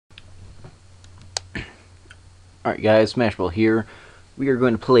Alright guys, Smashball here. We are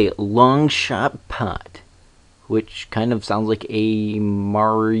going to play Long Shot Pot, which kind of sounds like a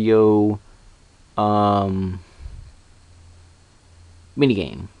Mario minigame.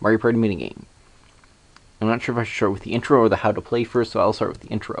 Mario Party minigame. I'm not sure if I should start with the intro or the how to play first, so I'll start with the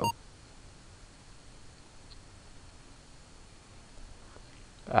intro.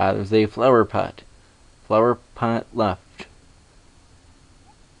 There's a flower pot. Flower pot left.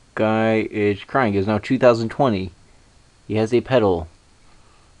 Guy is crying. It's now 2020. He has a petal.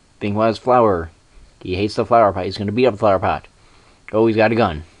 Think about his flower. He hates the flower pot. He's going to beat up the flower pot. Oh, he's got a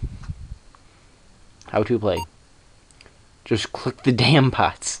gun. How to play. Just click the damn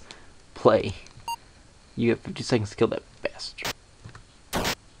pots. Play. You have 50 seconds to kill that bastard.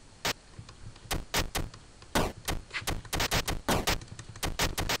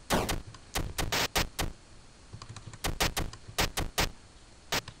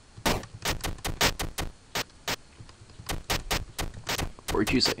 For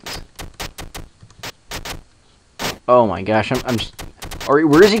 2 seconds. Oh my gosh, I'm just... Alright,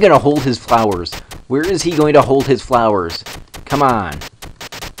 where is he going to hold his flowers? Where is he going to hold his flowers? Come on.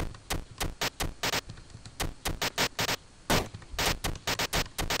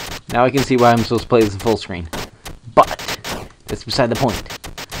 Now I can see why I'm supposed to play this in full screen. But, that's beside the point.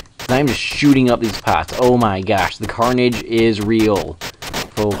 I'm just shooting up these pots. Oh my gosh, the carnage is real.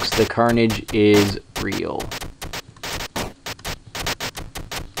 Folks, the carnage is real.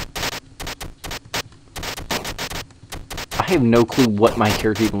 I have no clue what my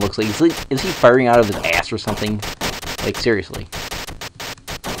character even looks like. Is he firing out of his ass or something? Like, seriously.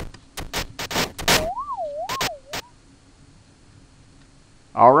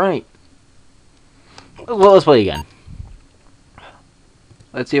 Alright. Well, let's play again.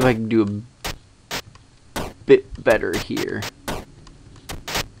 Let's see if I can do a bit better here.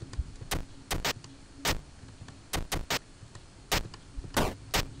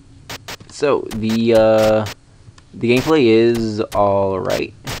 So, the gameplay is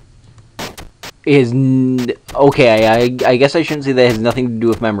alright. Okay, I guess I shouldn't say that it has nothing to do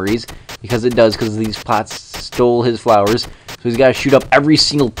with memories, because it does, because these pots stole his flowers. So he's got to shoot up every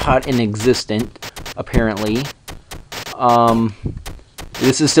single pot in existence, apparently.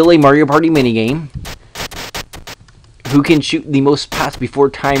 This is still a Mario Party minigame. Who can shoot the most pots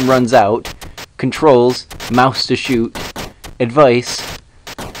before time runs out? Controls, mouse to shoot, advice.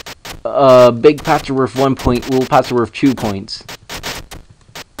 Big pots are worth 1 point, little pots are worth 2 points.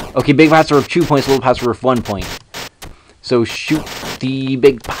 Okay, big pots are worth 2 points, little pots are worth 1 point. So shoot the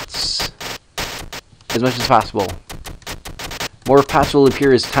big pots as much as possible. More pots will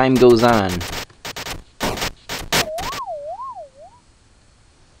appear as time goes on.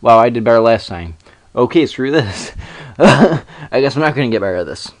 Wow, I did better last time. Okay, screw this. I guess I'm not going to get better at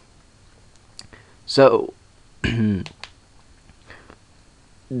this. So, let's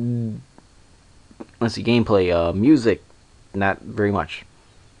see, gameplay, music, not very much.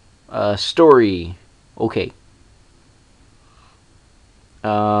 Story, okay.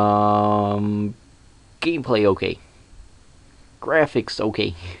 Gameplay, okay. Graphics,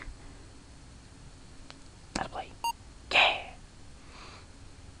 okay. How to play. Yeah.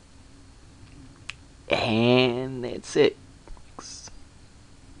 And that's it.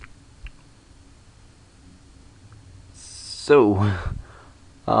 So,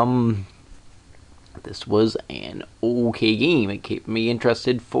 this was an okay game. It kept me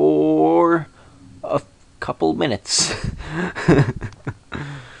interested for a couple minutes.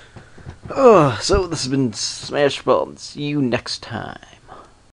 So this has been Smashball. See you next time.